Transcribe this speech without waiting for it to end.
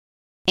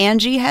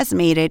Angie has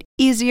made it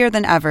easier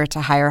than ever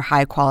to hire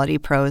high-quality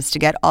pros to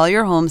get all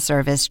your home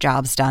service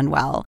jobs done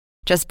well.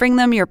 Just bring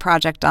them your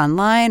project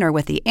online or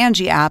with the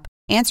Angie app,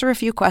 answer a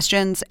few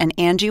questions, and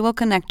Angie will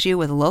connect you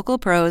with local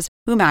pros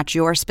who match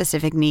your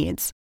specific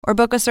needs. Or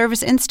book a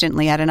service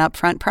instantly at an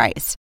upfront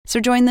price. So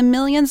join the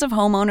millions of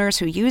homeowners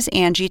who use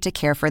Angie to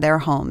care for their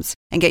homes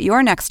and get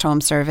your next home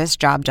service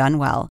job done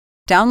well.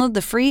 Download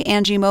the free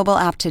Angie mobile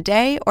app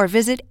today or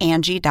visit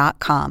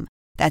Angie.com.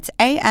 That's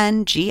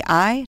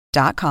ANGI.com.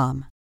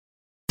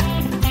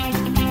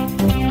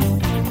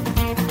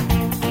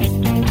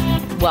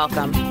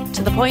 Welcome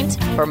to The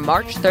Point for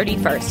March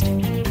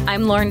 31st.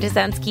 I'm Lauren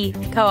Dezenski,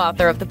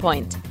 co-author of The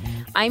Point.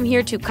 I'm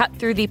here to cut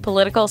through the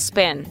political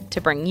spin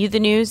to bring you the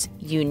news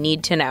you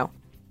need to know.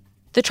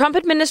 The Trump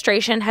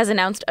administration has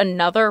announced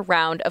another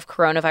round of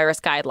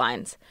coronavirus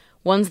guidelines,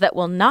 ones that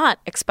will not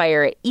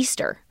expire at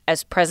Easter,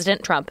 as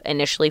President Trump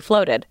initially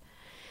floated.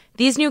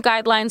 These new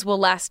guidelines will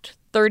last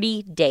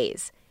 30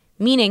 days,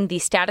 meaning the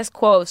status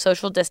quo of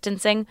social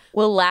distancing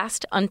will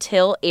last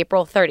until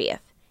April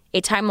 30th,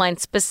 a timeline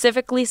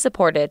specifically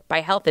supported by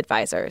health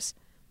advisors.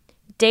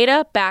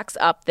 Data backs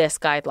up this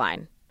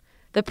guideline.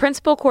 The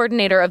principal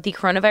coordinator of the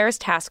coronavirus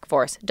task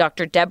force,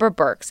 Dr. Deborah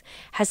Birx,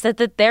 has said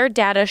that their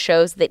data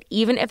shows that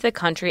even if the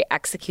country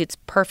executes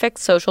perfect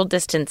social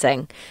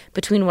distancing,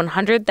 between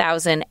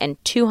 100,000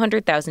 and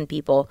 200,000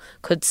 people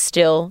could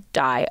still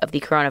die of the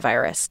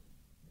coronavirus.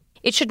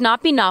 It should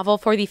not be novel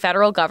for the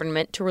federal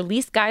government to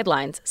release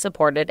guidelines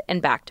supported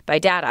and backed by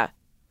data.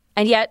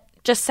 And yet,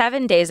 just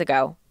 7 days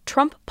ago,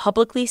 Trump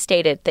publicly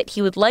stated that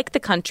he would like the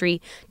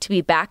country to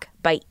be back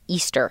by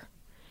Easter.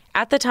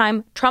 At the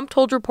time, Trump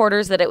told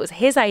reporters that it was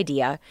his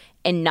idea,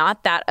 and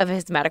not that of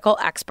his medical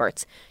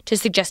experts, to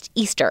suggest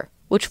Easter,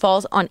 which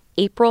falls on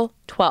April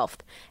 12th,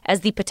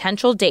 as the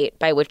potential date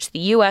by which the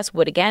U.S.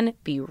 would again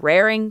be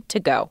raring to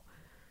go.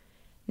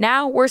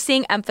 Now we're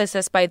seeing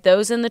emphasis by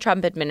those in the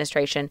Trump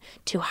administration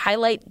to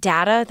highlight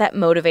data that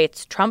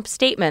motivates Trump's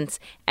statements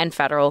and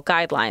federal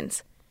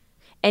guidelines.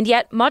 And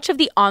yet much of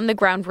the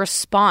on-the-ground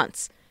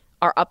response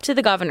are up to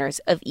the governors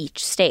of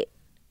each state.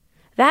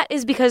 That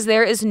is because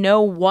there is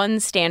no one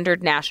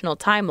standard national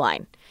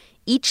timeline.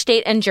 Each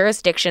state and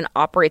jurisdiction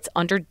operates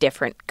under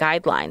different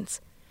guidelines.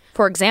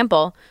 For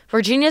example,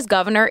 Virginia's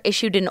governor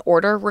issued an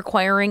order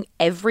requiring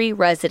every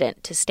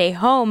resident to stay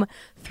home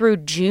through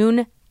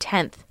June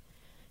 10th.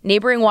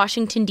 Neighboring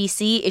Washington,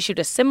 D.C. issued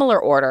a similar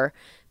order,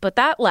 but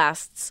that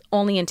lasts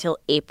only until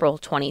April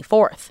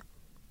 24th.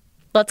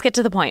 Let's get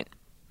to the point.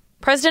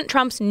 President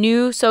Trump's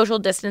new social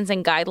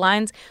distancing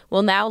guidelines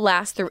will now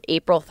last through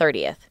April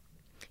 30th.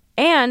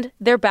 And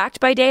they're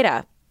backed by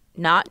data,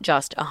 not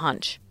just a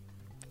hunch.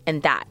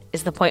 And that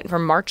is The Point for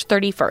March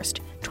 31st,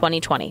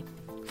 2020.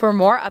 For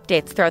more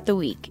updates throughout the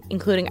week,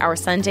 including our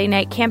Sunday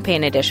night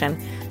campaign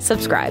edition,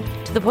 subscribe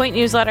to The Point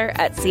newsletter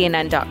at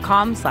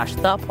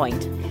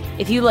cnn.com/thepoint.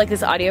 If you like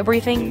this audio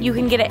briefing, you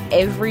can get it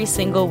every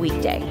single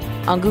weekday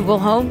on Google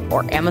Home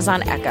or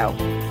Amazon Echo,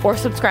 or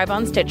subscribe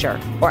on Stitcher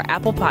or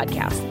Apple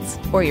Podcasts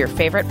or your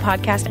favorite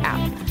podcast app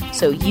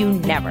so you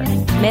never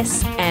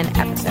miss an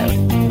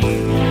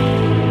episode.